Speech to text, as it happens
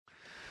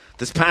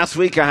This past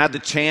week, I had the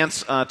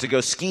chance to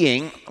go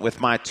skiing with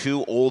my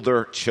two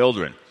older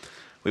children.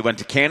 We went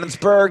to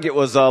Cannonsburg. It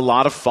was a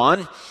lot of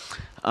fun,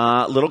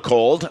 a little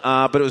cold,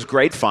 but it was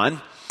great fun.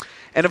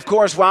 And of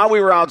course, while we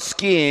were out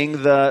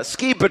skiing, the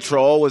ski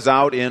patrol was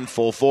out in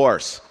full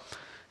force.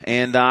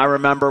 And I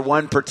remember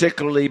one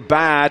particularly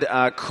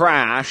bad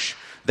crash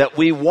that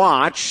we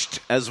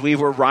watched as we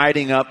were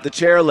riding up the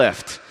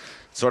chairlift.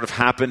 It sort of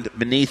happened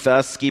beneath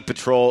us. Ski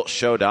patrol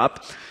showed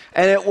up.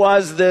 And it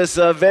was this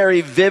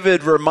very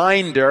vivid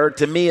reminder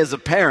to me as a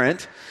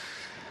parent.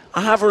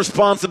 I have a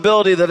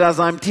responsibility that as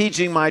I'm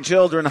teaching my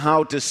children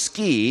how to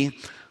ski,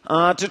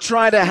 to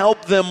try to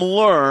help them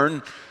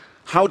learn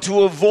how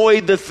to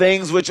avoid the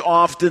things which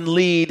often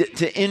lead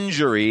to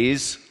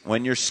injuries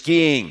when you're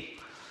skiing.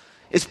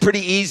 It's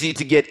pretty easy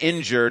to get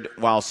injured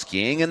while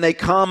skiing, and they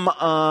come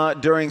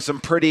during some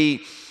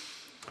pretty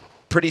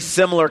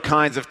similar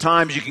kinds of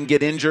times. You can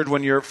get injured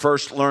when you're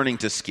first learning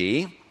to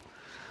ski.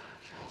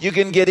 You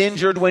can get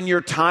injured when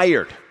you're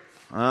tired,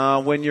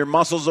 when your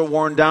muscles are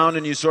worn down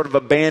and you sort of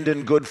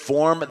abandon good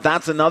form.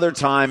 That's another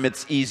time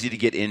it's easy to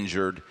get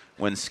injured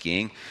when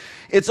skiing.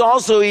 It's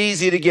also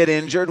easy to get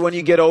injured when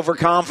you get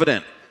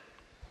overconfident.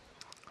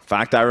 In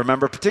fact, I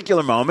remember a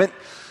particular moment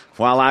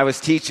while I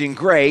was teaching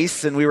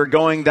Grace and we were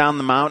going down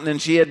the mountain,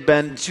 and she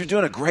was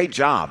doing a great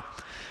job.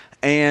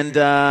 And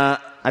I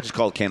just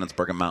called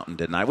Cannonsburg a mountain,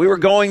 didn't I? We were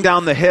going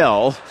down the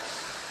hill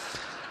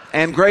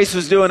and Grace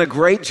was doing a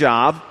great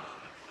job.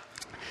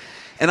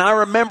 And I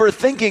remember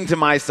thinking to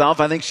myself,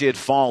 I think she had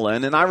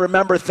fallen, and I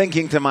remember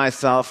thinking to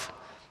myself,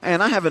 man,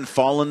 I haven't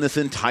fallen this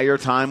entire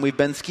time we've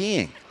been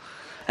skiing.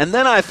 And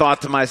then I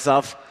thought to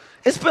myself,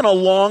 it's been a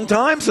long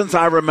time since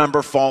I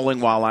remember falling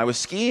while I was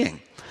skiing.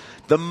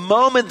 The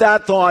moment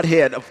that thought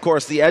hit, of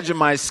course, the edge of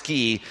my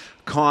ski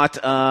caught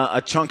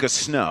a chunk of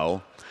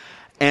snow,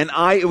 and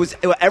it was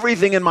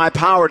everything in my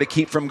power to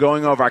keep from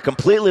going over. I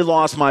completely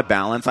lost my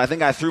balance. I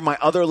think I threw my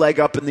other leg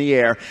up in the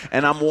air,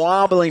 and I'm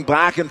wobbling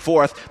back and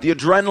forth. The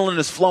adrenaline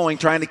is flowing,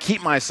 trying to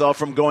keep myself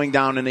from going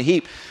down in a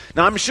heap.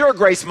 Now, I'm sure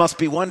Grace must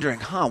be wondering,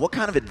 what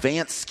kind of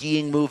advanced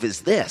skiing move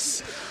is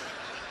this?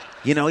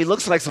 You know, he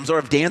looks like some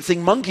sort of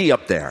dancing monkey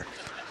up there.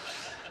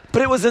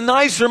 But it was a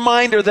nice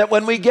reminder that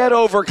when we get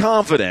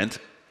overconfident,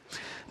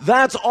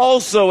 that's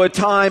also a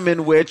time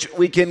in which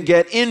we can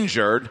get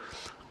injured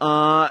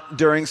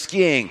during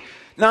skiing.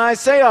 Now, I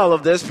say all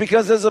of this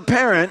because as a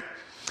parent,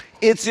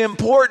 it's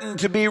important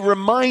to be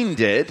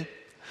reminded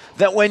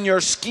that when you're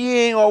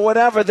skiing or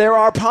whatever, there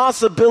are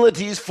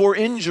possibilities for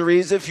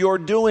injuries if you're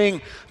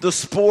doing the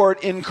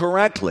sport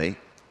incorrectly.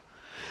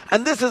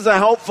 And this is a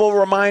helpful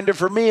reminder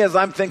for me as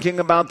I'm thinking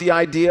about the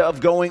idea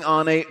of going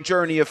on a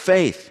journey of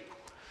faith.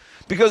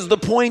 Because the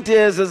point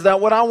is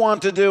that what I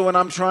want to do when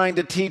I'm trying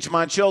to teach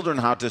my children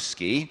how to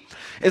ski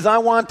is I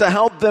want to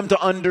help them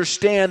to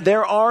understand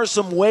there are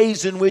some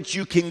ways in which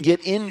you can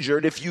get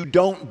injured if you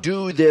don't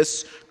do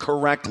this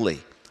correctly.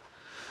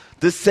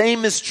 The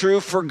same is true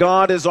for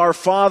God as our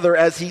Father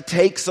as He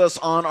takes us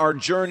on our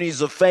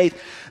journeys of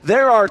faith.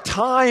 There are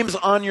times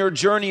on your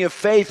journey of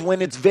faith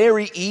when it's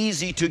very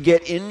easy to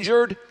get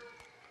injured,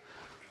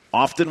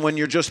 often when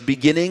you're just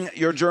beginning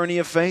your journey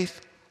of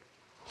faith,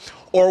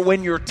 or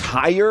when you're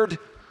tired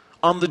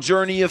on the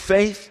journey of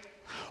faith,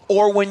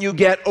 or when you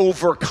get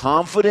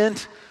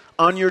overconfident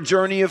on your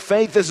journey of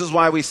faith. This is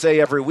why we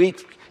say every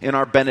week in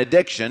our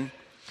benediction,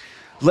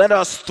 let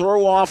us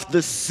throw off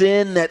the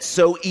sin that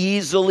so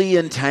easily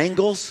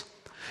entangles.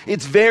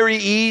 It's very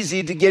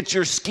easy to get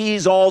your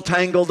skis all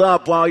tangled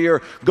up while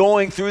you're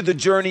going through the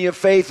journey of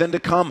faith and to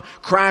come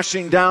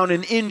crashing down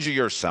and injure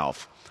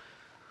yourself.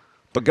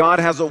 But God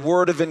has a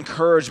word of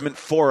encouragement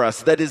for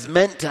us that is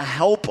meant to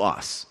help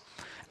us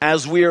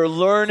as we are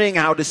learning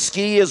how to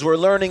ski, as we're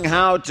learning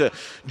how to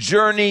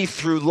journey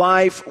through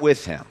life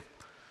with Him.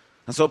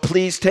 And so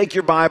please take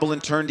your Bible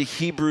and turn to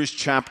Hebrews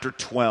chapter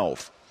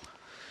 12.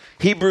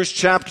 Hebrews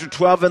chapter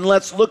 12, and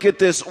let's look at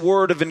this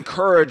word of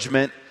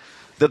encouragement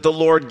that the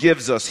Lord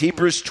gives us.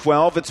 Hebrews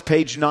 12, it's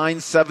page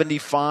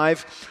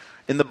 975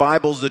 in the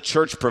Bibles the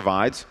church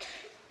provides.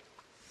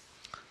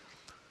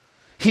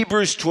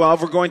 Hebrews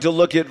 12, we're going to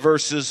look at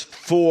verses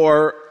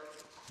 4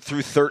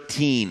 through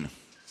 13.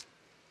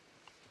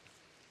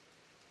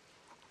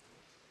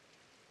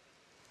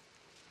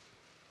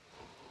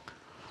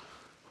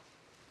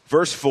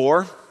 Verse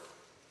 4,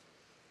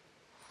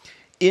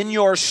 in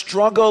your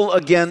struggle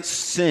against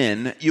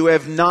sin, you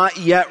have not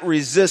yet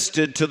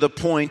resisted to the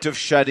point of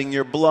shedding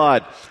your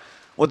blood.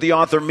 What the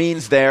author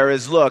means there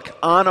is, look,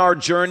 on our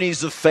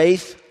journeys of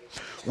faith,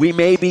 we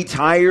may be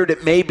tired,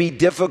 it may be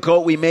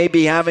difficult, we may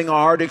be having a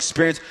hard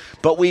experience,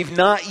 but we've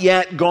not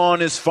yet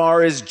gone as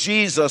far as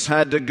Jesus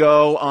had to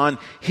go on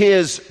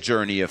His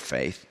journey of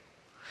faith.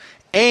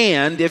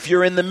 And if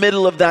you're in the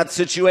middle of that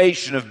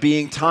situation of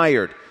being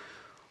tired,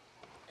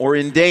 or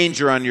in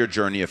danger on your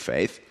journey of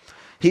faith,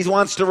 he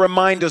wants to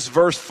remind us,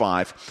 verse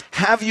 5,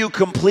 have you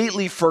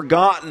completely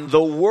forgotten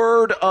the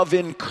word of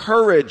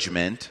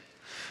encouragement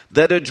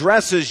that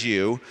addresses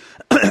you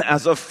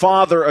as a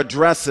father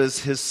addresses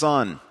his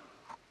son?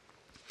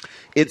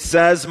 It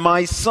says,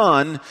 my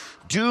son,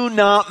 Do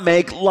not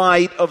make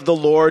light of the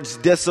Lord's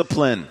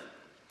discipline,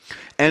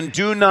 and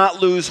do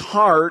not lose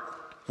heart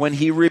when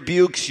he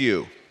rebukes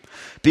you,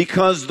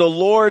 because the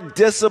Lord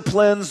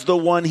disciplines the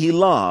one he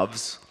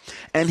loves,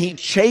 and he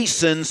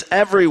chastens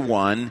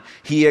everyone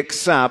he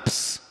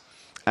accepts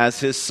as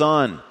his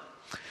son.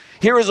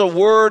 Here is a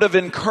word of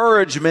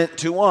encouragement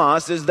to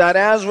us, is that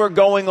as we're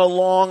going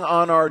along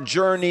on our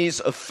journeys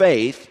of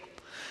faith,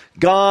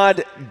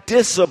 God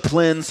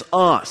disciplines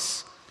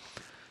us.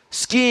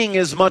 Skiing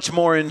is much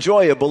more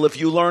enjoyable if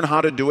you learn how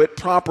to do it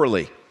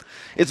properly.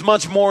 It's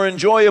much more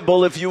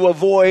enjoyable if you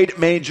avoid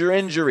major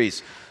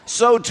injuries.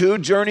 So too,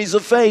 journeys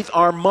of faith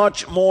are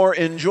much more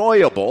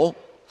enjoyable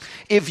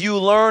if you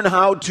learn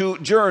how to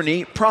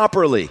journey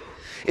properly.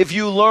 If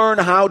you learn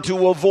how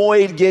to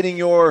avoid getting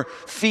your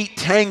feet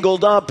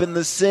tangled up in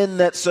the sin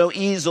that so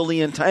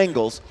easily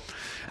entangles.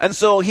 And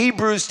so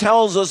Hebrews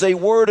tells us a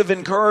word of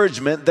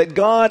encouragement that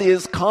God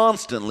is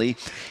constantly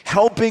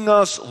helping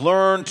us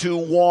learn to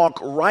walk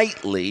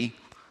rightly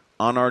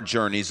on our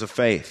journeys of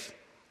faith.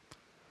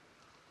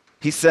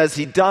 He says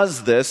he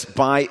does this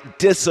by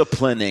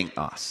disciplining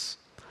us.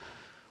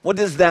 What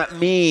does that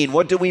mean?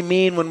 What do we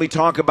mean when we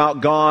talk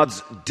about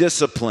God's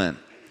discipline?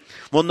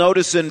 Well,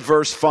 notice in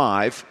verse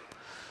 5,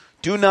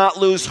 do not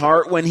lose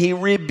heart when he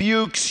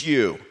rebukes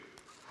you.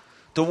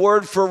 The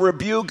word for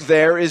rebuke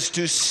there is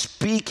to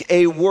speak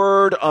a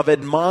word of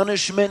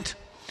admonishment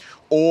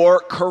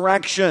or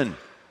correction.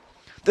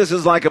 This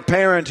is like a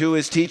parent who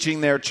is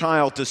teaching their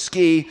child to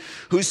ski,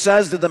 who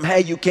says to them,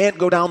 hey, you can't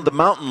go down the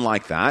mountain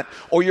like that,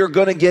 or you're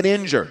going to get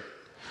injured.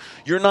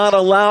 You're not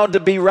allowed to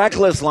be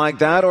reckless like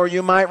that, or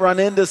you might run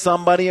into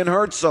somebody and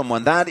hurt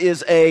someone. That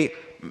is a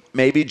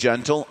maybe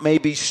gentle,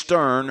 maybe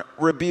stern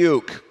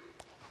rebuke.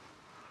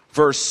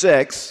 Verse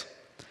 6,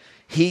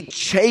 he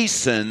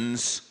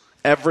chastens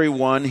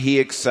everyone he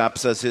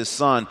accepts as his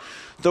son.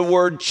 The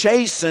word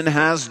chasten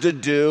has to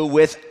do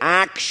with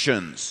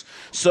actions.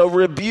 So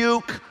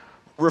rebuke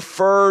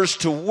refers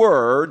to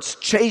words.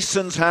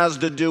 Chastens has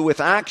to do with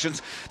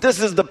actions. This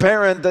is the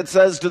parent that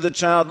says to the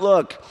child,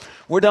 look,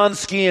 we're done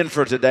skiing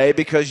for today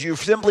because you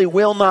simply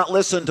will not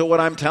listen to what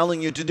I'm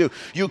telling you to do.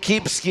 You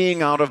keep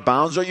skiing out of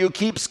bounds, or you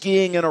keep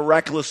skiing in a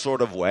reckless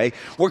sort of way.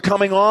 We're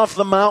coming off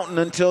the mountain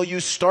until you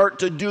start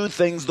to do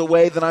things the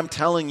way that I'm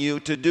telling you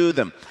to do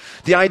them.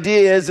 The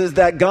idea is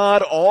that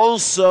God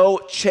also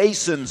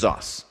chastens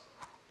us.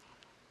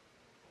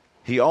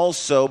 He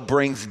also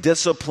brings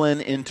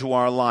discipline into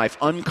our life,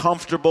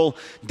 uncomfortable,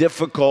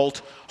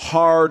 difficult,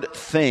 hard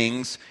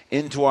things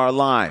into our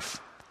life.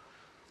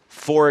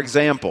 For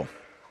example,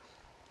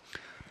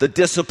 the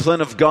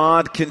discipline of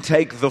God can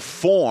take the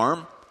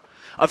form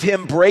of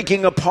him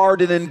breaking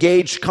apart an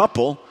engaged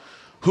couple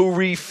who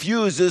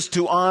refuses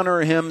to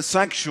honor him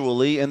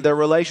sexually in their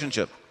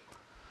relationship.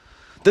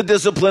 The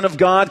discipline of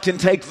God can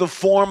take the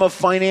form of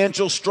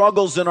financial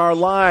struggles in our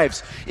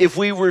lives if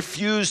we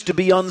refuse to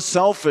be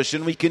unselfish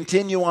and we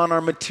continue on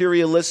our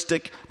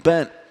materialistic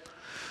bent.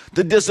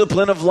 The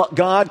discipline of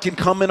God can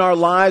come in our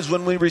lives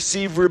when we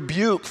receive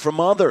rebuke from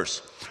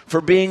others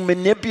for being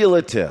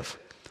manipulative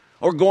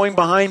or going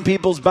behind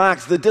people's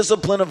backs. The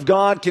discipline of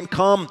God can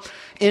come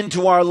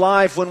into our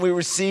life when we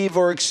receive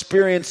or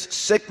experience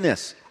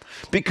sickness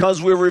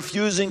because we're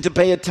refusing to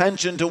pay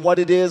attention to what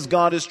it is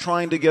God is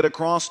trying to get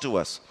across to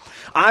us.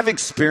 I've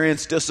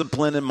experienced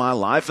discipline in my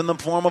life in the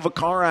form of a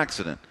car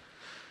accident,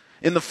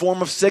 in the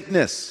form of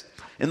sickness,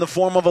 in the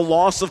form of a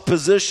loss of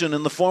position,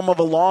 in the form of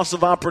a loss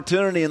of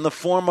opportunity, in the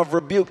form of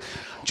rebuke.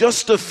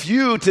 Just a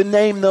few to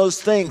name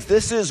those things.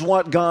 This is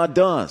what God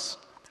does.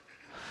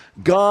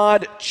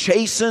 God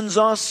chastens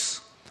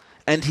us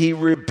and he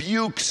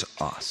rebukes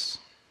us.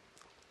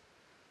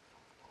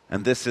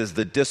 And this is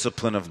the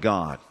discipline of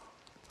God.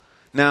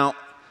 Now,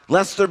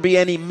 lest there be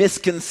any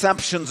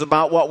misconceptions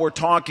about what we're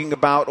talking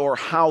about or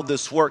how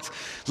this works,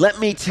 let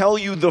me tell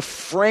you the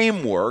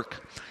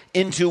framework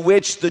into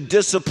which the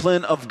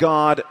discipline of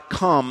God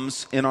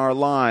comes in our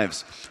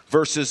lives.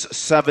 Verses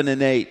 7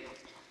 and 8.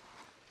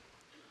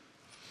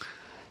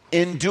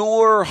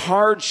 Endure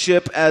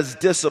hardship as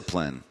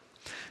discipline.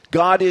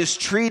 God is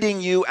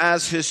treating you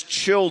as his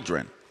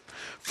children.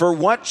 For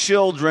what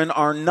children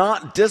are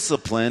not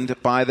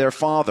disciplined by their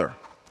father?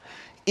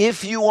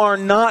 If you are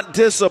not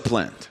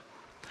disciplined,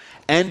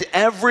 and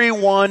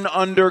everyone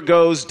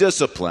undergoes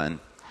discipline,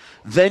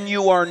 then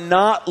you are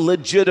not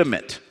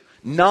legitimate,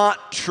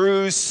 not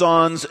true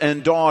sons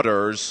and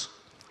daughters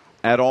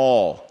at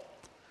all.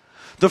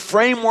 The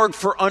framework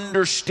for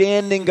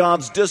understanding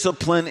God's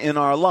discipline in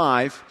our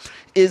life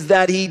is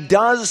that he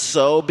does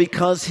so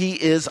because he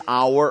is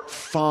our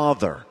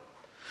Father.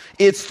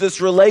 It's this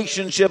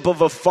relationship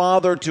of a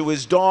father to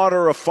his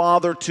daughter, a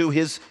father to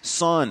his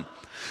son.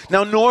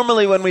 Now,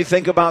 normally when we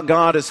think about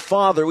God as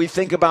Father, we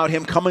think about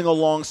him coming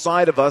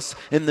alongside of us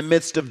in the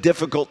midst of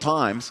difficult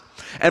times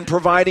and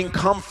providing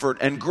comfort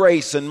and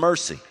grace and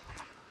mercy.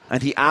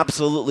 And he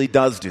absolutely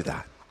does do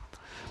that.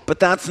 But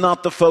that's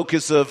not the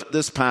focus of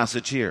this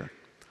passage here.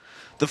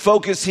 The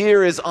focus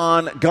here is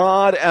on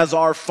God as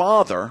our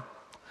Father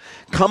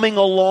coming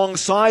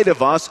alongside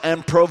of us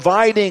and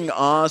providing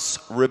us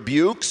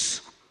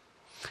rebukes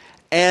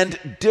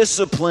and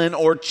discipline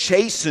or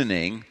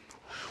chastening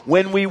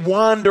when we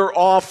wander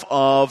off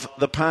of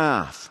the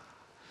path.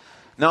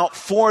 Now,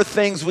 4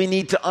 things we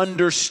need to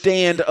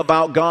understand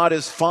about God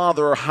as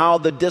Father, or how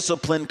the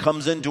discipline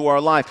comes into our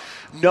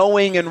life,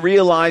 knowing and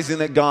realizing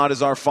that God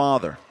is our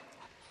Father.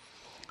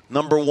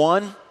 Number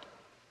 1,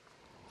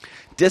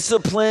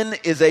 discipline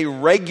is a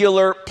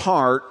regular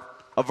part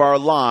of our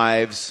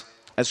lives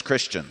as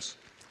Christians.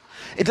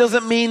 It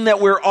doesn't mean that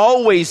we're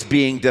always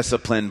being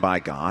disciplined by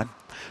God,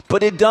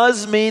 but it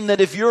does mean that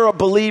if you're a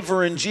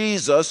believer in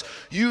Jesus,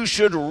 you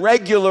should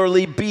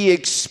regularly be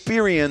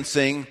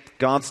experiencing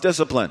God's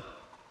discipline.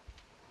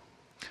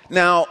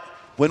 Now,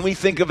 when we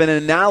think of an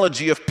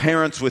analogy of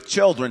parents with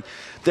children,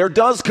 there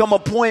does come a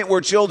point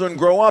where children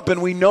grow up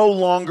and we no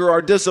longer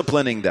are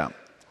disciplining them.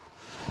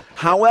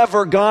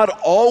 However, God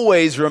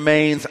always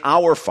remains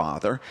our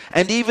Father,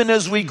 and even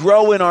as we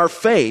grow in our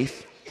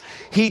faith,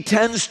 He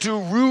tends to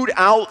root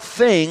out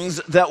things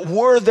that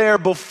were there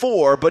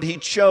before, but He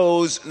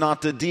chose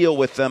not to deal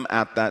with them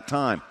at that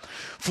time.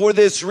 For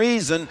this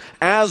reason,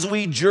 as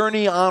we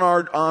journey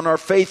on our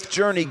faith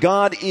journey,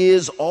 God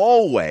is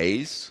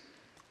always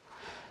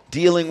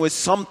dealing with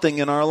something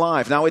in our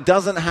life. Now, it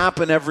doesn't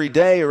happen every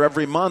day or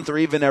every month or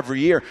even every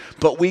year,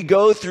 but we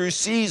go through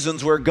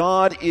seasons where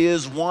God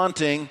is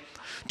wanting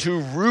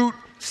to root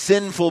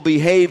sinful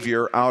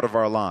behavior out of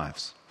our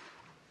lives.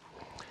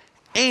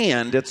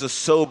 And it's a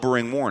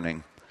sobering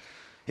warning.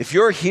 If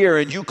you're here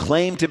and you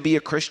claim to be a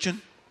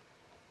Christian,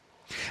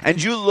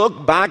 and you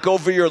look back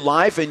over your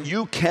life and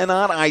you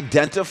cannot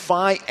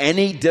identify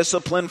any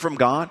discipline from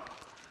God,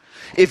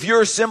 if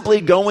you're simply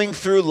going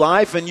through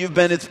life and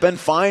it's been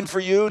fine for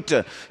you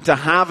to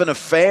have an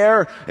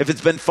affair, if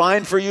it's been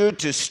fine for you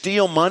to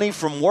steal money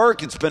from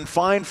work, it's been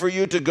fine for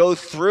you to go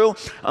through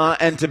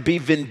and to be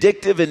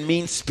vindictive and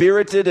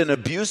mean-spirited and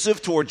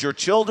abusive towards your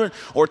children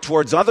or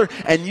towards others,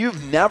 and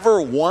you've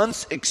never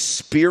once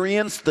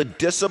experienced the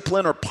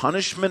discipline or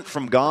punishment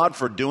from God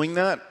for doing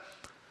that,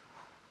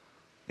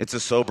 it's a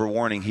sober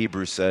warning.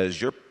 Hebrews says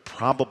you're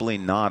probably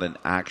not an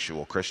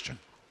actual Christian.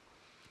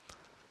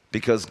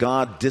 Because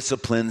God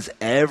disciplines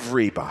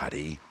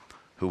everybody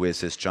who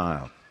is His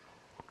child.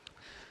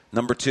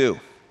 Number 2,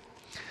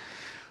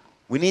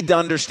 we need to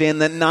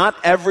understand that not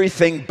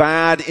everything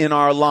bad in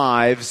our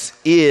lives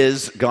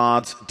is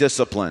God's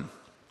discipline.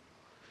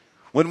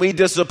 When we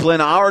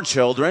discipline our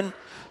children,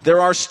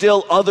 there are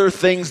still other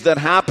things that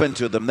happen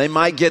to them. They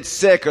might get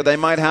sick, or they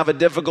might have a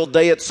difficult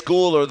day at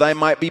school, or they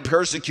might be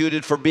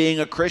persecuted for being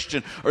a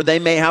Christian, or they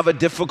may have a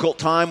difficult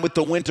time with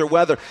the winter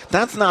weather.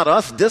 That's not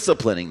us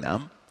disciplining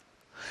them.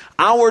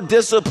 Our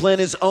discipline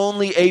is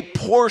only a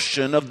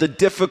portion of the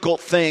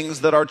difficult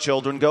things that our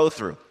children go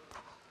through.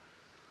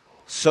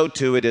 So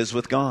too it is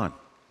with God.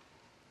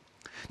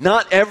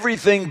 Not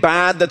everything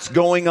bad that's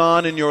going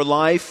on in your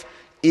life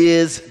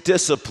is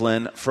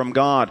discipline from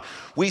God.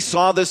 We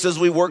saw this as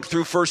we worked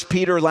through 1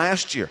 Peter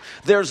last year.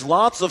 There's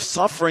lots of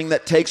suffering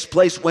that takes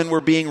place when we're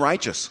being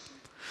righteous.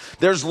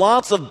 There's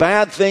lots of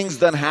bad things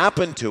that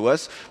happen to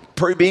us,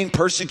 being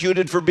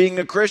persecuted for being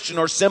a Christian,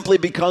 or simply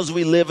because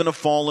we live in a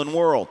fallen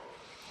world.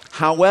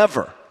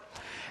 However,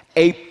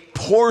 a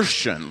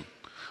portion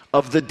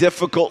of the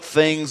difficult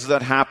things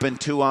that happen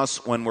to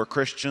us when we're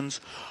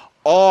Christians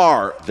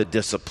are the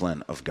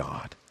discipline of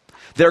God.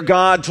 They're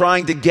God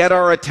trying to get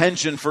our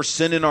attention for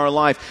sin in our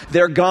life.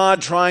 They're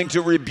God trying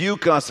to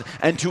rebuke us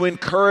and to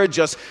encourage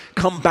us,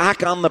 come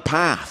back on the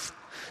path.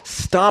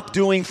 Stop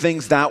doing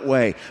things that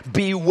way.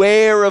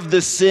 Beware of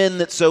the sin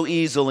that so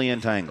easily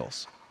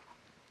entangles.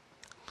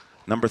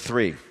 Number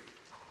 3.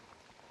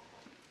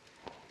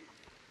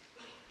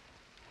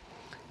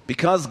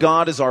 Because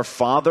God is our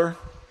Father,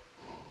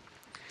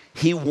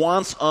 He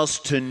wants us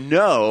to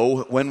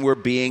know when we're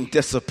being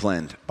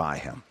disciplined by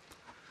Him.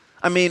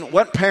 I mean,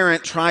 what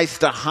parent tries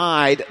to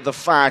hide the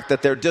fact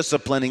that they're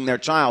disciplining their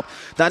child?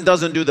 That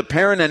doesn't do the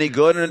parent any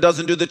good, and it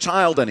doesn't do the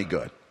child any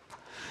good.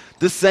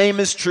 The same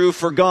is true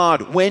for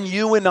God. When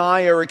you and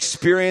I are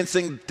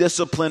experiencing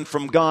discipline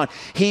from God,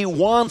 He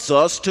wants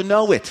us to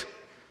know it.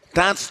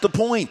 That's the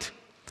point.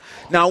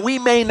 Now, we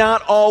may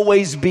not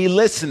always be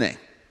listening,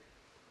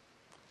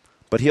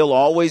 but He'll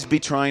always be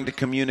trying to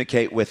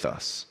communicate with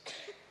us.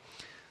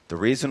 The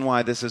reason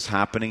why this is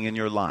happening in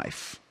your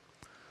life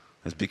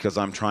is because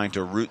I'm trying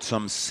to root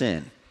some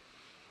sin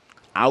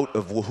out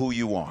of who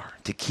you are,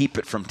 to keep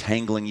it from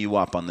tangling you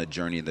up on the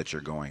journey that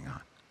you're going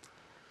on.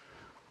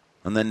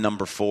 And then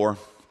number 4,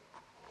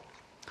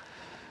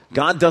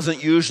 God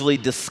doesn't usually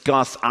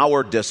discuss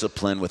our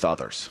discipline with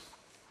others.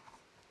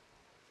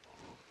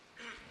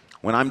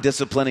 When I'm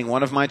disciplining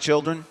one of my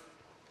children,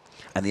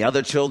 and the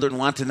other children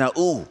want to know,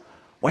 ooh,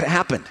 what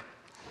happened?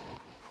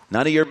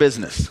 None of your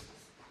business.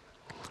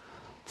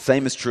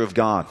 Same is true of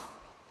God.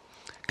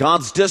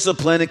 God's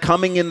discipline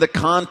coming in the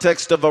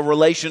context of a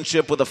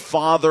relationship with a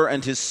father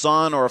and his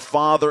son, or a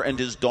father and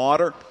his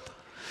daughter,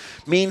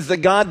 means that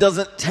God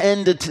doesn't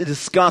tend to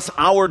discuss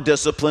our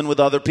discipline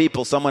with other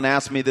people. Someone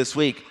asked me this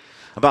week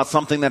about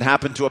something that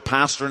happened to a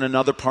pastor in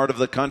another part of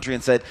the country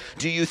and said,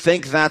 do you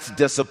think that's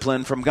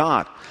discipline from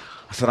God?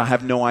 I said, I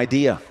have no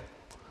idea.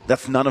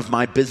 That's none of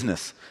my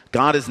business.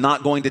 God is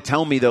not going to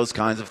tell me those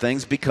kinds of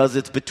things because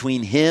it's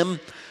between him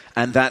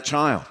and that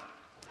child.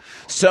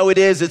 So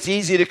it's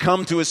easy to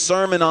come to a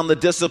sermon on the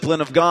discipline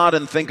of God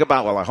and think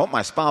about, well, I hope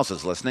my spouse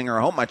is listening, or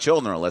I hope my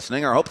children are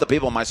listening, or I hope the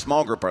people in my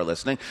small group are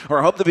listening, or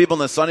I hope the people in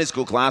the Sunday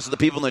school class, or the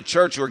people in the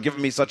church who are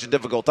giving me such a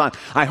difficult time,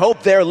 I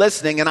hope they're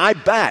listening, and I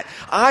bet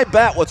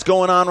what's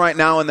going on right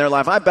now in their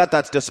life, I bet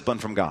that's discipline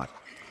from God.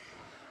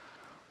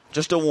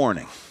 Just a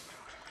warning.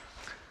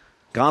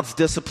 God's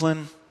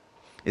discipline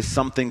is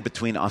something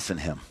between us and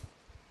him.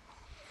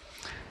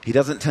 He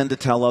doesn't tend to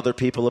tell other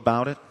people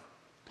about it.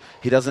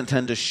 He doesn't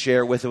tend to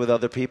share with it with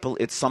other people.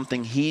 It's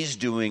something he's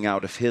doing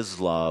out of his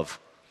love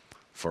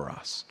for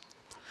us.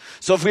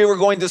 So if we were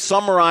going to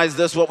summarize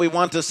this, what we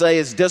want to say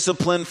is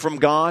discipline from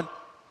God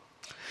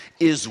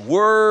is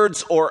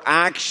words or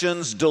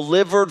actions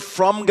delivered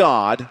from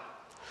God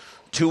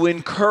to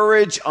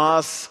encourage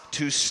us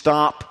to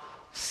stop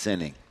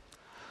sinning.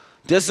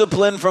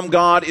 Discipline from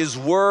God is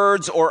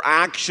words or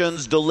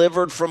actions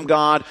delivered from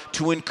God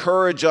to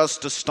encourage us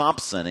to stop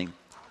sinning.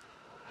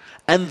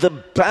 And the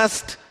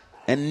best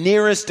and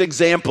nearest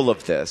example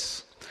of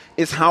this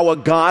is how a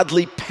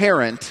godly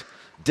parent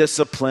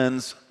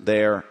disciplines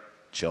their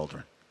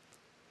children.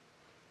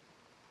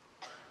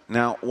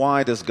 Now,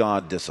 why does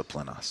God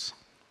discipline us?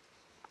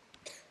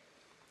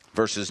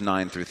 Verses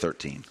 9 through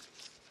 13.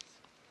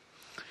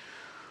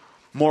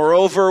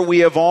 Moreover, we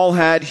have all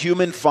had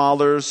human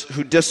fathers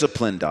who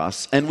disciplined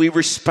us, and we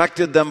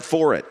respected them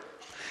for it.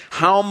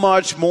 How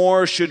much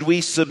more should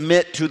we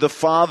submit to the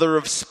Father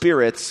of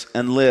spirits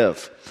and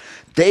live?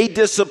 They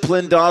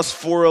disciplined us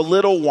for a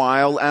little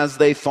while as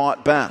they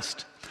thought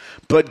best.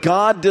 But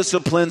God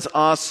disciplines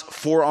us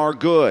for our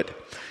good,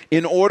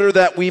 in order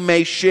that we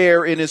may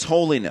share in his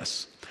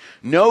holiness.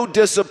 No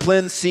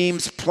discipline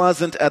seems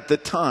pleasant at the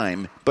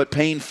time, but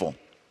painful.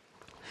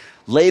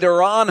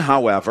 Later on,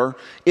 however,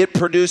 it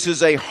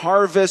produces a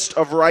harvest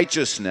of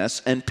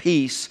righteousness and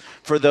peace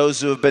for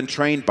those who have been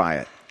trained by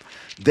it.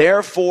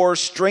 Therefore,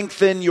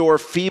 strengthen your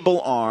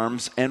feeble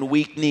arms and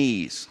weak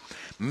knees.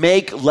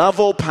 Make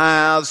level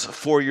paths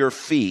for your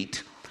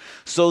feet,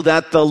 so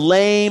that the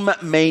lame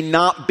may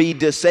not be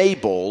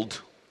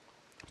disabled,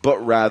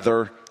 but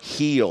rather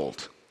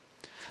healed.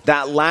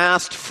 That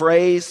last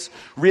phrase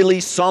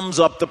really sums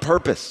up the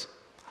purpose.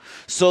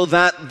 So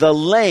that the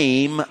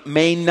lame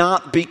may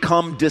not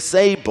become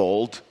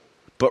disabled,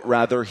 but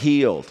rather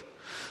healed.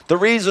 The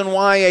reason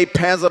why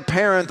as a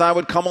parent I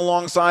would come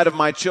alongside of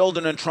my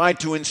children and try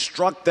to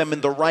instruct them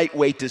in the right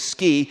way to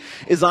ski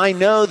is I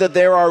know that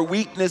there are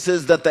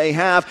weaknesses that they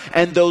have,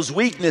 and those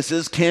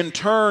weaknesses can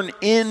turn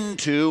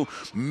into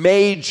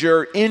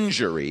major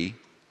injury,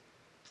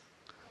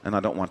 and I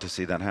don't want to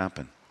see that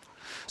happen.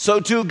 So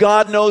too,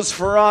 God knows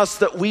for us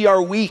that we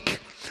are weak.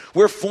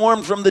 We're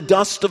formed from the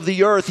dust of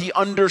the earth. He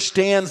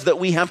understands that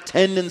we have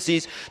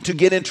tendencies to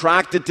get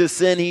attracted to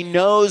sin. He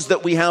knows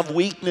that we have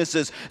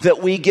weaknesses,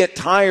 that we get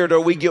tired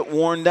or we get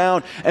worn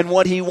down. And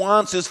what he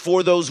wants is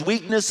for those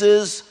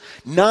weaknesses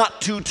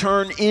not to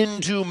turn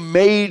into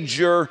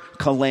major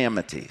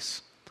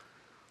calamities,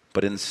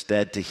 but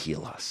instead to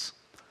heal us.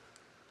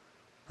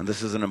 And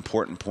this is an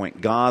important point.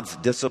 God's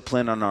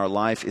discipline on our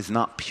life is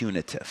not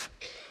punitive.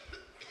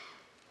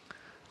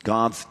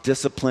 God's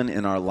discipline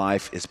in our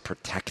life is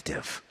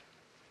protective.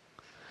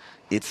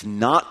 It's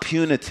not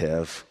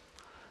punitive,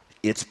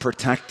 it's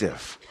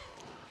protective.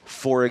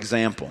 For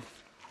example,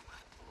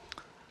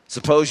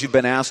 suppose you've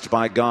been asked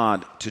by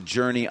God to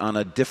journey on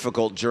a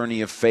difficult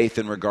journey of faith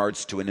in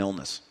regards to an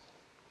illness.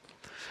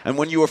 And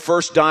when you were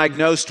first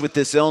diagnosed with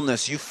this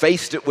illness, you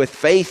faced it with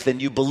faith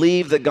and you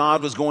believed that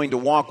God was going to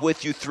walk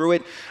with you through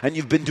it, and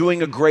you've been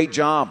doing a great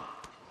job.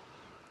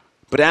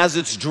 But as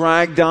it's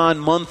dragged on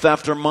month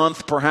after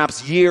month,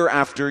 perhaps year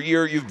after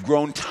year, you've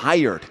grown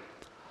tired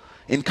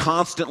in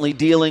constantly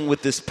dealing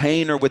with this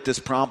pain or with this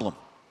problem.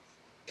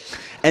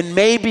 And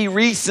maybe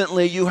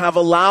recently you have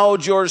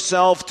allowed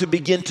yourself to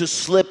begin to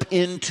slip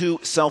into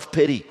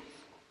self-pity.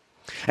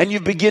 And you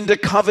begin to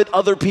covet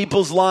other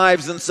people's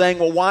lives and saying,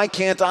 well, why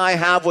can't I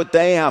have what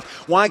they have?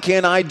 Why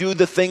can't I do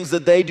the things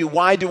that they do?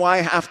 Why do I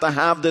have to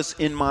have this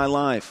in my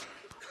life?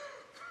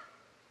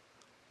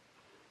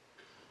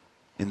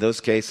 In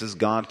those cases,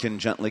 God can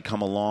gently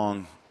come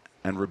along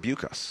and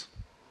rebuke us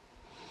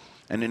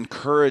and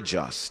encourage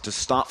us to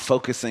stop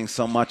focusing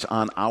so much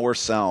on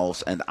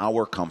ourselves and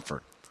our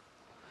comfort.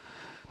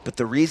 But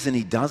the reason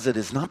he does it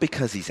is not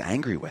because he's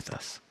angry with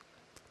us.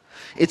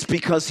 It's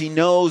because he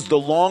knows the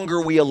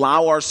longer we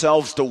allow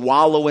ourselves to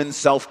wallow in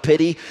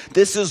self-pity,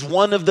 this is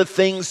one of the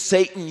things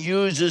Satan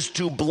uses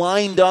to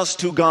blind us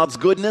to God's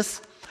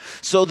goodness,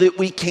 so that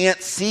we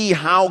can't see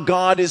how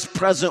God is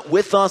present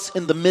with us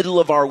in the middle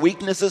of our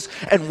weaknesses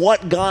and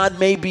what God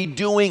may be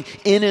doing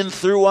in and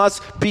through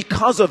us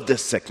because of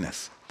this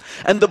sickness.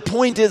 And the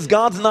point is,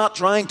 God's not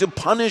trying to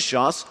punish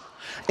us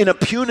in a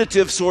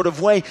punitive sort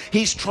of way.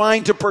 He's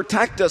trying to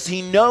protect us.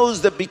 He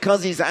knows that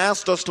because he's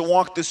asked us to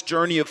walk this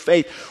journey of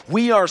faith,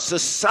 we are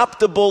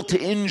susceptible to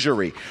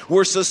injury.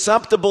 We're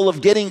susceptible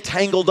of getting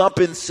tangled up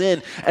in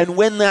sin. And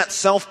when that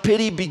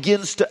self-pity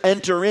begins to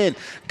enter in,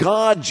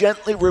 God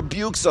gently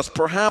rebukes us,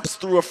 perhaps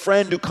through a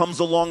friend who comes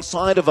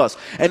alongside of us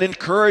and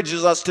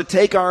encourages us to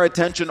take our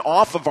attention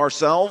off of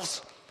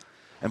ourselves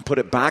and put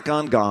it back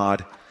on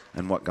God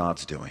and what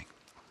God's doing.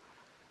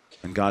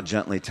 And God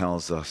gently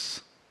tells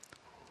us,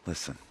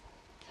 listen,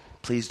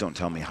 please don't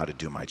tell me how to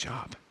do my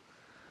job.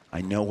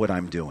 I know what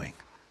I'm doing.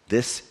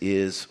 This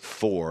is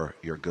for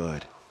your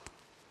good.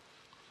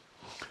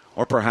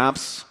 Or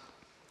perhaps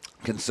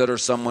consider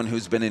someone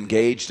who's been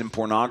engaged in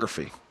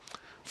pornography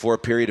for a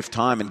period of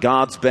time, and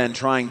God's been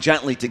trying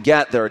gently to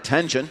get their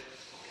attention.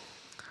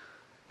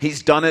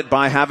 He's done it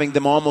by having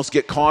them almost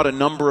get caught a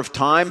number of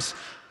times.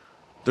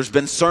 There's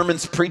been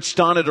sermons preached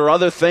on it or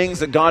other things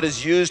that God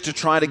has used to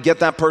try to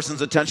get that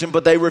person's attention,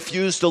 but they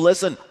refuse to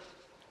listen.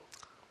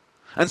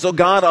 And so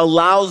God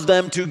allows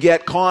them to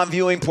get caught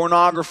viewing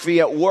pornography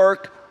at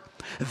work.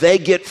 They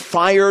get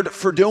fired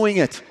for doing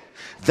it.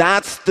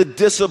 That's the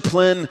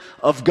discipline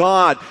of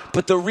God.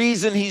 But the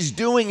reason he's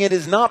doing it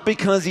is not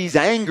because he's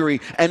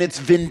angry and it's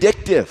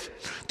vindictive.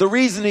 The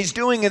reason he's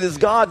doing it is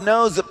God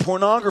knows that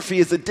pornography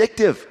is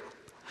addictive.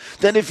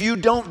 Then if you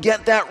don't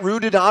get that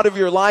rooted out of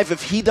your life,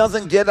 if he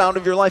doesn't get out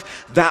of your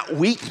life, that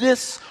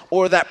weakness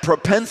or that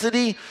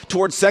propensity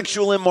towards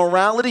sexual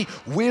immorality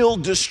will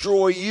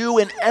destroy you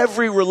in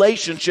every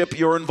relationship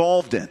you're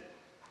involved in.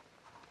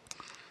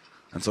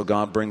 And so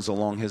God brings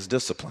along his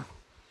discipline,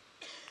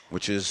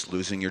 which is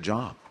losing your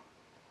job,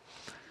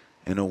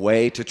 in a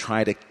way to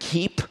try to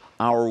keep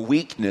our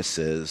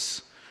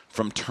weaknesses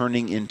from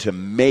turning into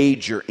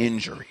major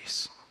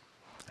injuries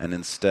and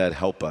instead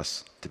help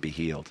us to be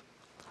healed.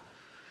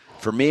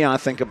 For me, I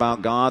think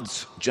about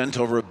God's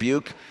gentle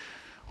rebuke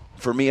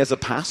for me as a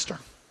pastor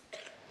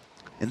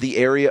in the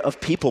area of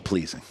people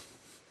pleasing.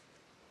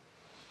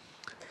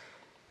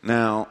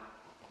 Now,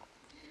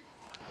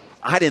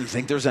 I didn't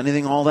think there's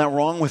anything all that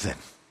wrong with it.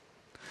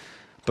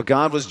 But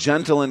God was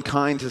gentle and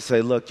kind to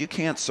say, look, you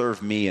can't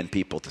serve me and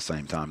people at the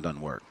same time. It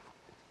doesn't work.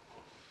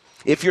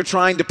 If you're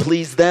trying to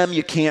please them,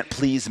 you can't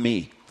please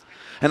me.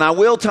 And I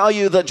will tell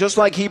you that just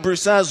like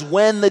Hebrews says,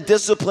 when the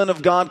discipline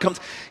of God comes,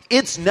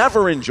 it's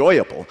never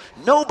enjoyable.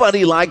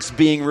 Nobody likes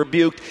being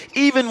rebuked,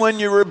 even when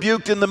you're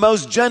rebuked in the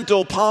most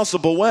gentle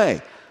possible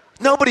way.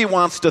 Nobody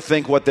wants to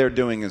think what they're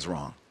doing is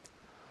wrong.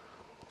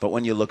 But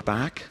when you look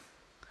back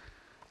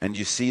and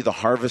you see the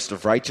harvest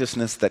of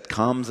righteousness that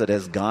comes that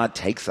as God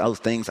takes those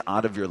things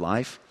out of your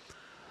life,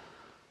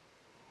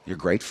 you're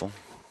grateful.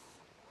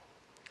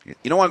 You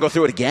don't want to go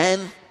through it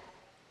again,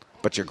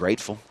 but you're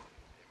grateful.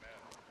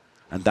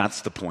 And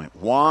that's the point.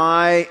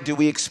 Why do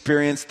we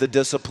experience the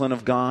discipline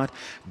of God?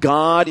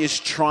 God is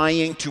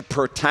trying to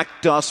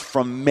protect us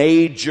from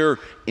major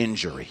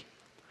injury.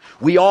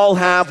 We all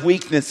have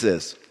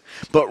weaknesses,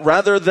 but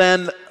rather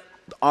than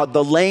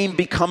the lame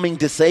becoming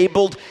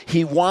disabled,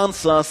 he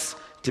wants us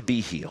to be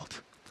healed.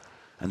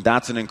 And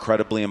that's an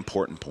incredibly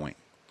important point.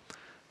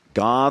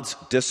 God's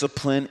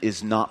discipline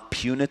is not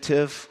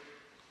punitive,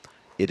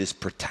 it is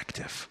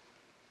protective.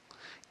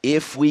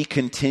 If we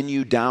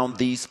continue down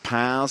these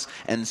paths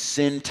and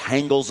sin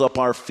tangles up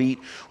our feet,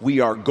 we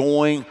are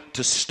going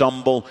to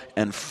stumble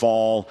and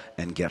fall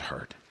and get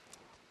hurt.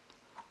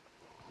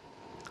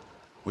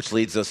 Which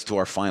leads us to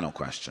our final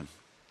question.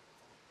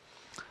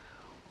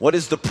 What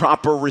is the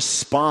proper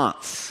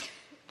response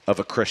of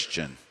a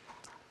Christian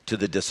to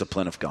the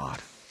discipline of God?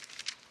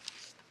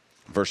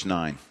 Verse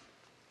 9.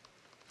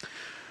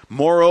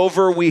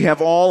 Moreover, we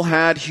have all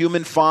had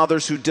human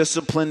fathers who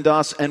disciplined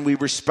us, and we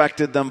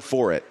respected them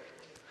for it.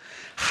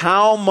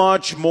 How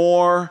much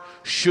more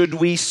should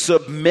we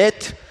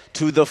submit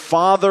to the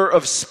Father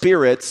of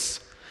spirits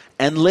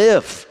and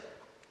live?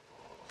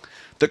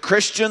 The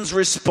Christian's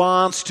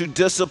response to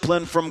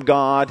discipline from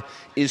God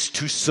is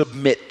to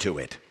submit to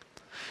it,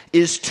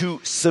 is to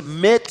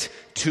submit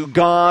to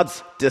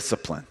God's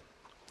discipline.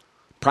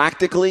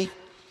 Practically,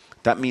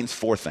 that means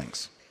four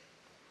things.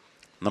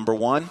 Number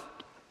one,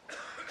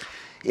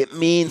 it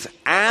means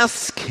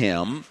ask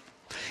him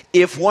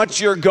if what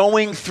you're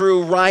going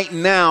through right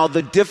now,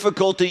 the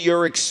difficulty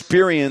you're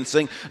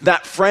experiencing,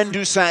 that friend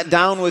who sat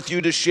down with you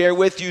to share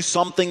with you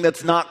something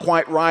that's not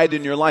quite right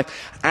in your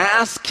life,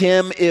 ask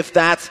him if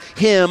that's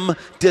him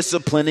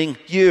disciplining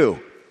you.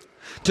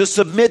 To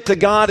submit to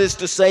God is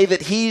to say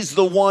that he's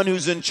the one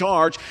who's in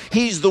charge.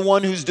 He's the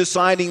one who's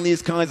deciding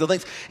these kinds of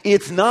things.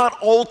 It's not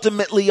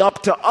ultimately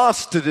up to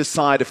us to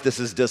decide if this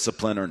is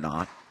discipline or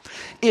not.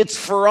 It's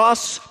for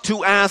us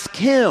to ask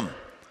him,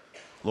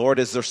 Lord,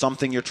 is there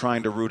something you're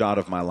trying to root out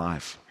of my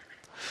life?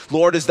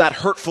 Lord, is that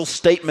hurtful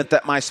statement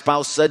that my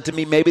spouse said to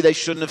me, maybe they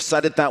shouldn't have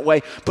said it that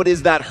way, but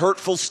is that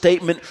hurtful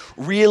statement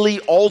really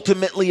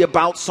ultimately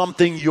about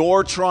something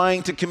you're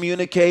trying to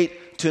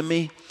communicate to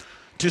me?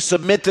 To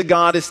submit to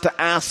God is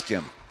to ask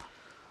him,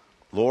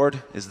 Lord,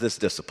 is this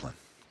discipline?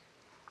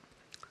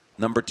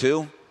 Number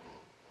two,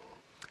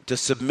 to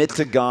submit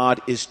to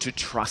God is to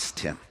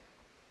trust him.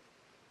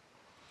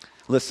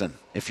 Listen,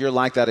 if you're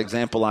like that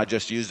example I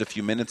just used a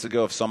few minutes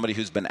ago of somebody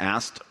who's been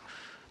asked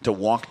to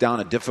walk down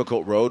a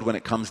difficult road when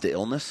it comes to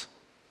illness,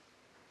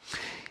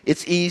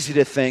 it's easy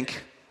to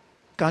think,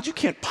 God, you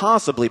can't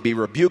possibly be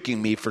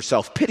rebuking me for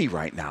self-pity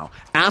right now.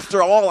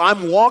 After all,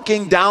 I'm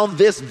walking down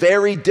this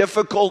very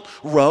difficult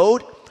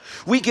road.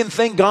 We can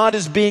think God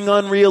is being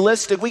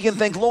unrealistic. We can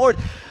think, Lord,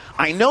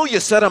 I know you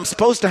said I'm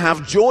supposed to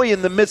have joy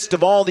in the midst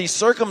of all these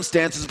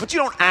circumstances, but you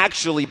don't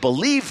actually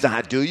believe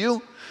that, do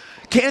you?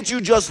 Can't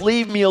you just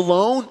leave me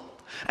alone?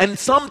 And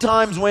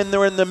sometimes when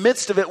they're in the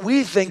midst of it,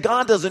 we think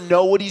God doesn't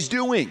know what he's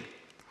doing.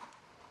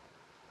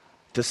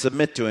 To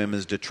submit to him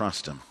is to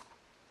trust him.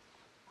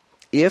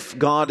 If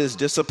God is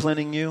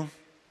disciplining you,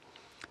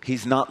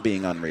 he's not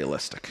being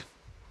unrealistic.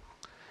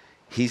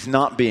 He's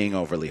not being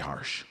overly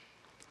harsh.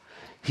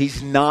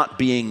 He's not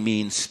being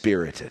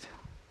mean-spirited.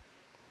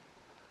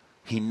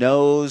 He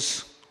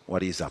knows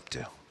what he's up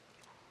to.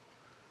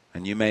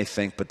 And you may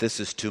think, but this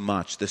is too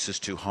much, this is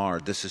too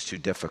hard, this is too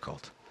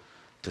difficult.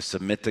 To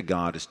submit to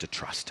God is to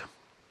trust him.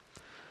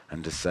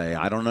 And to say,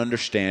 I don't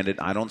understand it,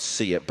 I don't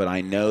see it, but I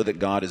know that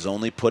God is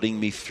only putting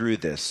me through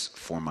this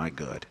for my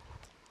good.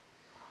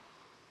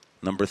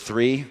 Number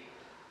 3,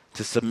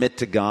 to submit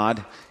to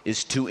God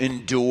is to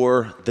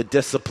endure the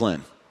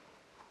discipline.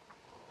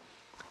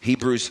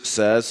 Hebrews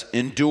says,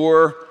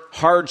 endure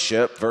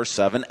hardship, verse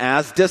 7,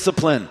 as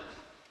discipline.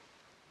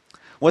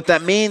 What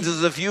that means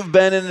is if you've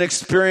been in an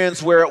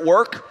experience where at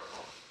work,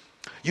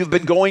 you've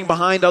been going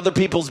behind other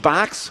people's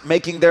backs,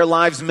 making their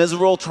lives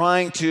miserable,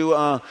 trying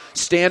to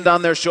stand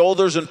on their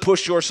shoulders and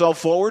push yourself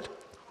forward,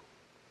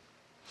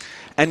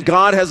 and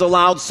God has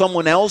allowed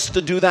someone else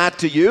to do that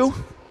to you,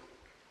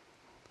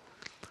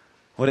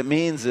 what it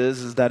means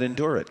is that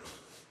endure it.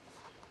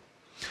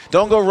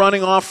 Don't go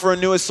running off for a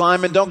new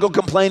assignment. Don't go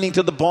complaining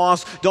to the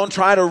boss. Don't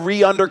try to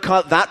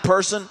re-undercut that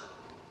person.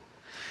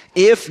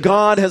 If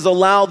God has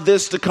allowed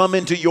this to come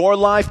into your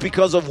life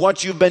because of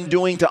what you've been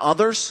doing to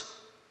others,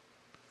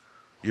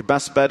 your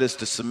best bet is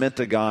to submit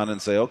to God and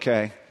say,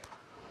 okay,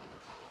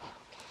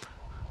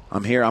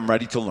 I'm here, I'm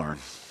ready to learn.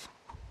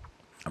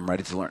 I'm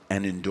ready to learn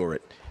and endure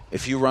it.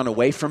 If you run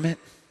away from it,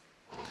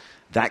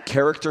 that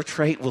character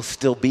trait will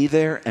still be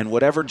there, and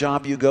whatever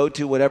job you go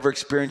to, whatever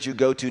experience you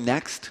go to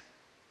next,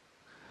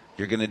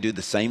 you're going to do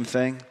the same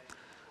thing,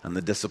 and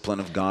the discipline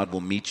of God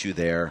will meet you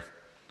there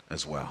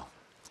as well.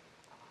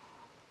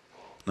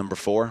 Number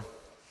 4,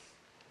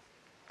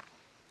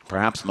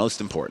 perhaps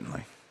most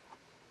importantly,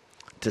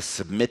 to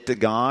submit to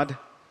God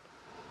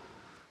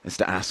is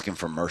to ask him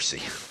for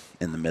mercy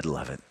in the middle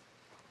of it.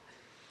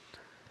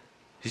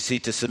 You see,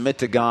 to submit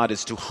to God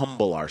is to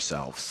humble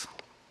ourselves.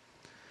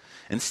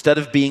 Instead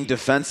of being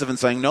defensive and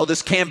saying, no,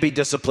 this can't be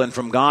discipline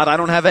from God. I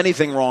don't have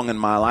anything wrong in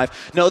my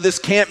life. No, this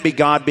can't be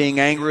God being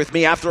angry with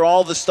me. After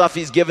all the stuff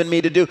he's given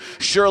me to do,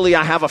 surely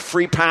I have a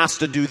free pass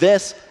to do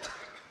this.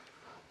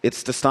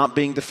 It's to stop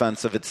being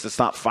defensive. It's to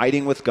stop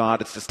fighting with God.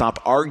 It's to stop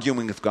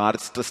arguing with God.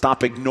 It's to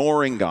stop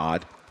ignoring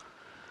God.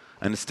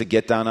 And it's to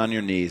get down on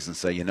your knees and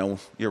say,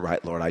 you're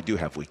right, Lord, I do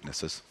have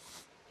weaknesses.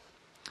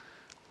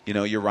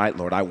 You're right,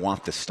 Lord, I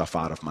want this stuff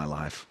out of my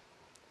life.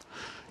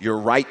 You're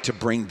right to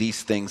bring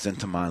these things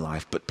into my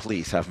life, but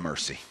please have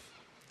mercy.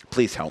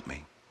 Please help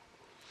me.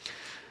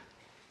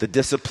 The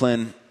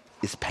discipline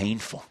is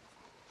painful.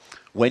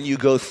 When you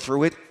go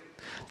through it,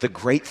 the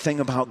great thing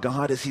about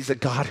God is he's a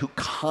God who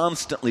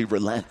constantly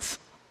relents.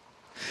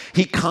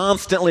 He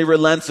constantly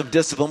relents of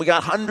discipline. We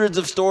got hundreds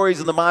of stories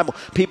in the Bible.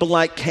 People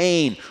like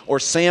Cain or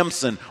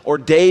Samson or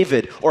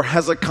David or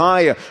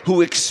Hezekiah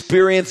who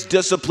experienced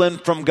discipline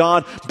from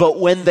God, but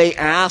when they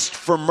asked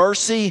for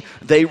mercy,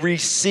 they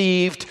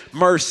received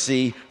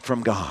mercy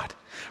from God.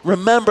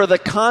 Remember, the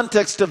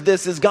context of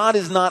this is God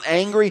is not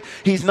angry.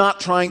 He's not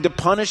trying to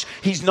punish.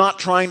 He's not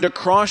trying to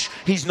crush.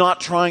 He's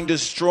not trying to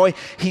destroy.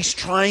 He's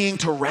trying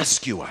to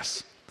rescue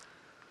us.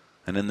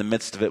 And in the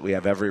midst of it, we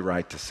have every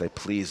right to say,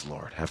 please,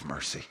 Lord, have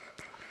mercy.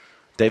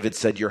 David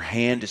said, your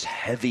hand is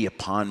heavy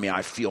upon me.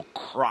 I feel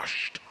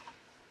crushed.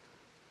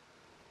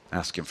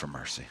 Ask him for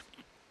mercy.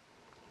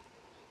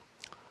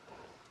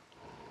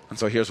 And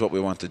so here's what we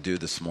want to do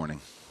this morning.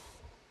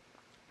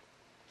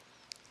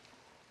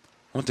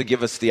 I want to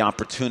give us the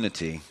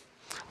opportunity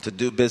to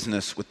do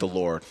business with the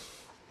Lord.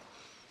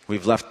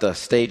 We've left the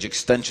stage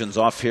extensions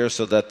off here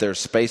so that there's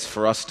space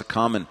for us to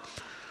come and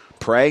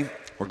pray.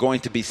 We're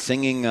going to be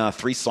singing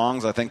 3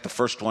 songs. I think the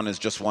first one is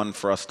just one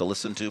for us to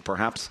listen to,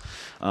 perhaps,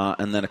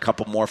 and then a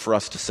couple more for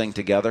us to sing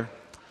together.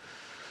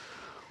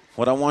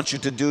 What I want you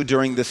to do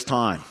during this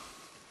time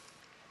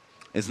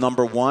is,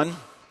 number 1,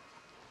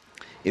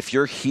 if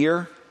you're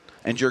here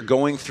and you're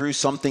going through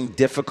something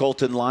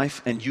difficult in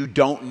life and you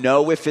don't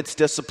know if it's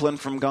discipline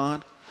from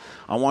God,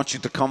 I want you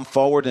to come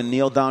forward and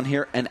kneel down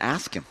here and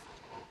ask him.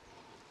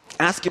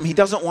 Ask him. He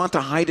doesn't want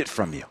to hide it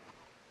from you.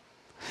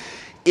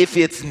 If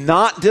it's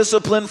not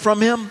discipline from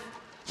him,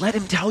 let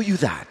him tell you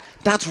that.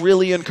 That's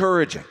really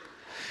encouraging.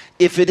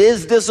 If it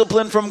is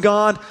discipline from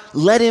God,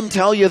 let him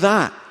tell you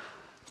that,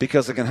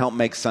 because it can help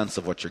make sense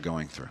of what you're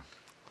going through.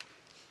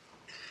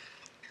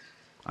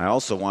 I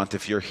also want,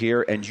 if you're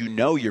here and you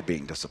know you're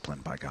being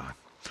disciplined by God,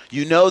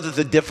 You know that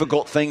the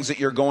difficult things that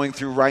you're going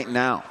through right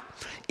now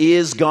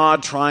is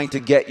God trying to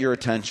get your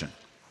attention.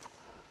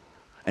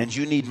 And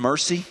you need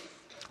mercy,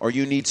 or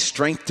you need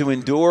strength to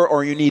endure,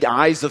 or you need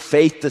eyes of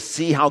faith to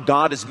see how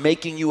God is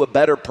making you a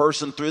better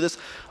person through this.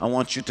 I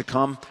want you to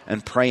come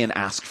and pray and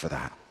ask for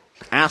that.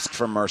 Ask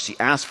for mercy,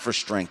 ask for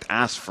strength,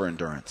 ask for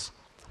endurance.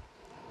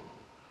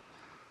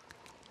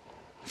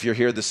 If you're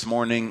here this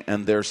morning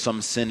and there's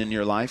some sin in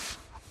your life,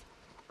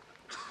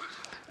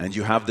 and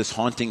you have this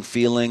haunting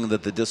feeling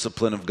that the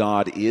discipline of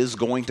God is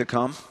going to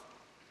come,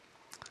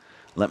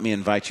 let me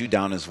invite you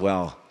down as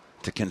well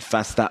to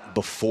confess that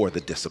before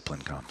the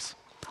discipline comes.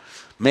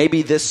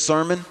 Maybe this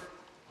sermon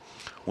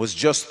was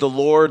just the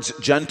Lord's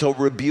gentle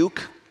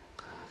rebuke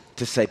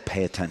to say,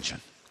 pay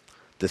attention.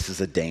 This is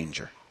a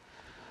danger.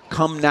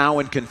 Come now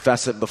and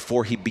confess it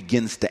before he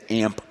begins to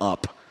amp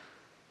up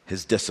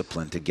his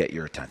discipline to get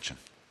your attention.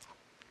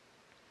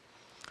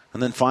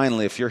 And then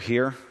finally, if you're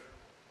here,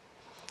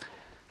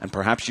 and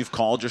perhaps you've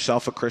called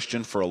yourself a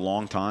Christian for a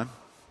long time,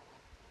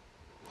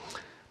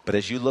 but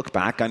as you look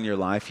back on your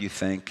life, you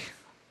think,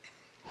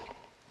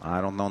 I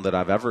don't know that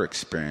I've ever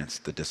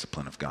experienced the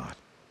discipline of God.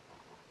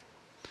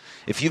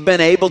 If you've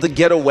been able to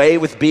get away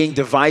with being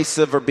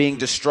divisive or being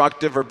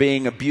destructive or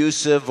being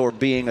abusive or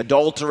being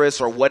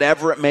adulterous or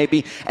whatever it may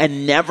be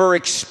and never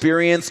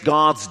experience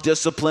God's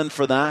discipline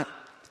for that,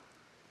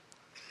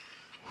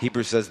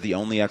 Hebrews says the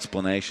only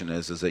explanation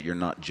is that you're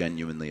not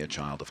genuinely a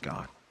child of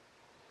God.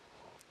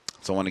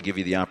 So I want to give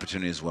you the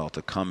opportunity as well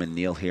to come and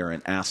kneel here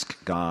and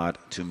ask God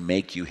to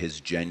make you his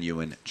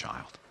genuine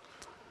child.